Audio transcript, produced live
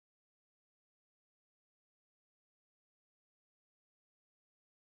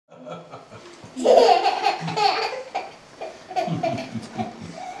Is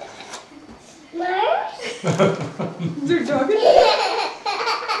there a dog in there?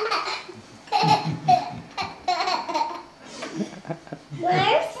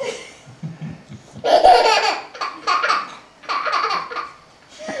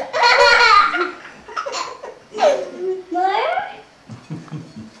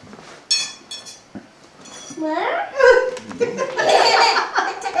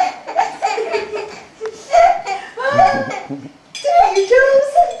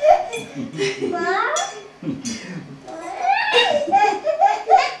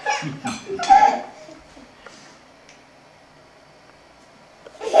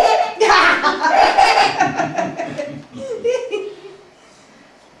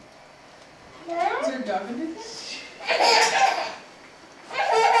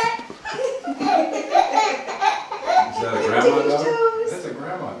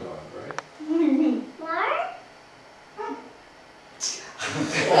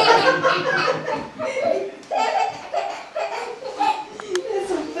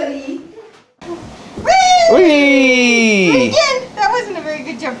 Whee! Again! That wasn't a very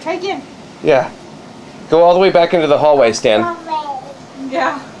good jump. Try again. Yeah. Go all the way back into the hallway, Stan.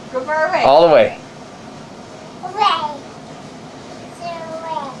 Yeah. Go far away. All the way.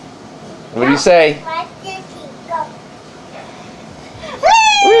 What do you say?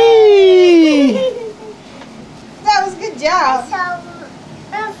 Whee! That was a good job.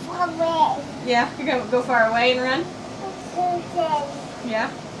 Yeah, you're going to go far away and run? Yeah.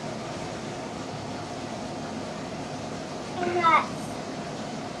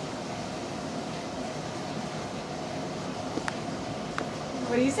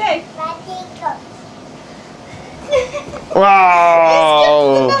 What do you say?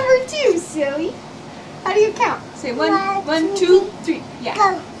 Wow! It's number 2, silly. How do you count? Say 1, 2, 3. Yeah.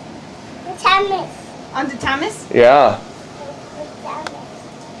 Go. Thomas. On to Thomas? Yeah.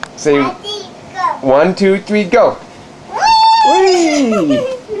 Say 1, 2, 3, go. Whee!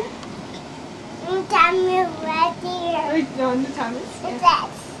 Thomas right here. On to Thomas. Yeah.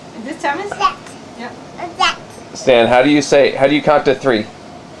 Is this Thomas? That. Yep. That. Stan, how do you count to 3?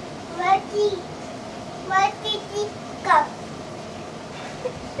 Ready, go.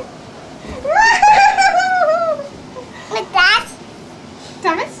 With that.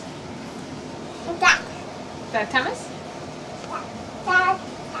 Thomas? With that. Is that Thomas? That.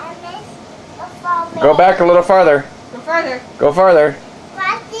 Thomas. Go back a little farther. Go farther. Go farther.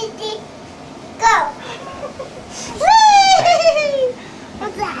 Ready, go.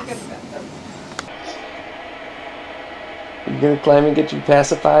 With that. You gonna climb and get your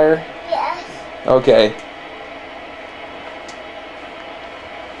pacifier? Yes. Okay. It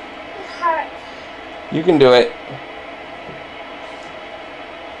hurts. You can do it.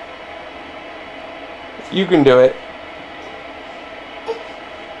 You can do it.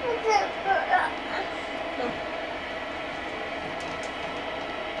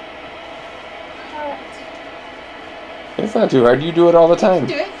 It's not too hard. You do it all the time.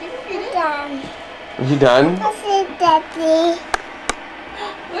 Do it. You can get it. Done. You done? This is Daddy.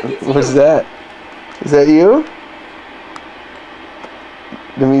 Look, it's What's you. that? Is that you?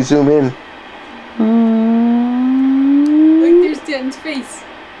 Let me zoom in. Look, there's Stanton's face.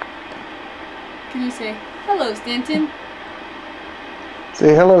 Can you say, hello, Stanton?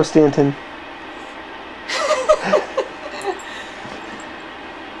 Say hello, Stanton.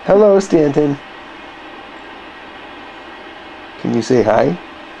 Hello, Stanton. Can you say hi?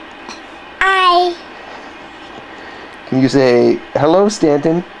 Hi. Can you say hello,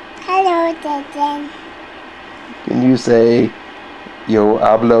 Stanton? Hello, Daddy. Can you say yo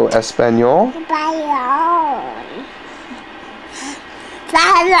hablo español? Bye.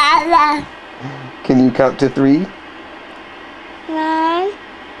 La la la. Can you count to 3? 1,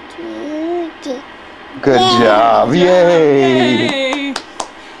 2, 3. Good job. Yay! Yay!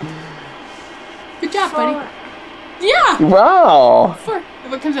 Good job, buddy. 4, Yeah! Wow. 4.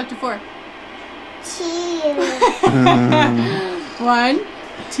 What comes after 4? 2. 1,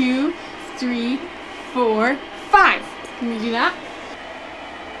 2, 3, 4, 5. Can you do that?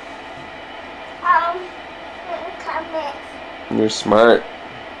 Come in. You're smart.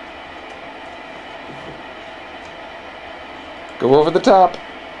 Go over the top.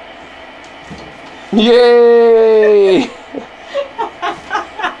 Yay! Look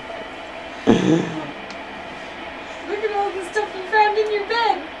at all the stuff you found in your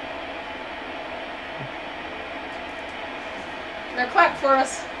bed. Now clap for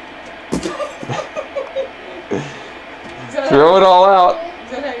us. Throw it all out.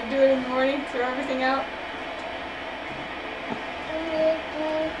 Is that how you do it in the morning? Throw everything out?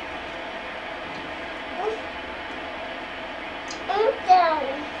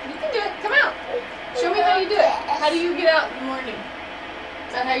 do you get out in the morning?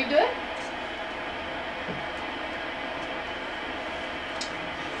 Is that how you do it?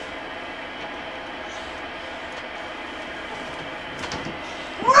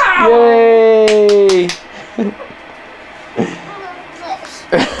 Yay!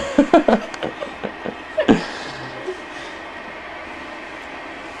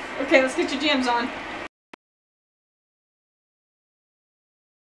 Okay, let's get your jams on.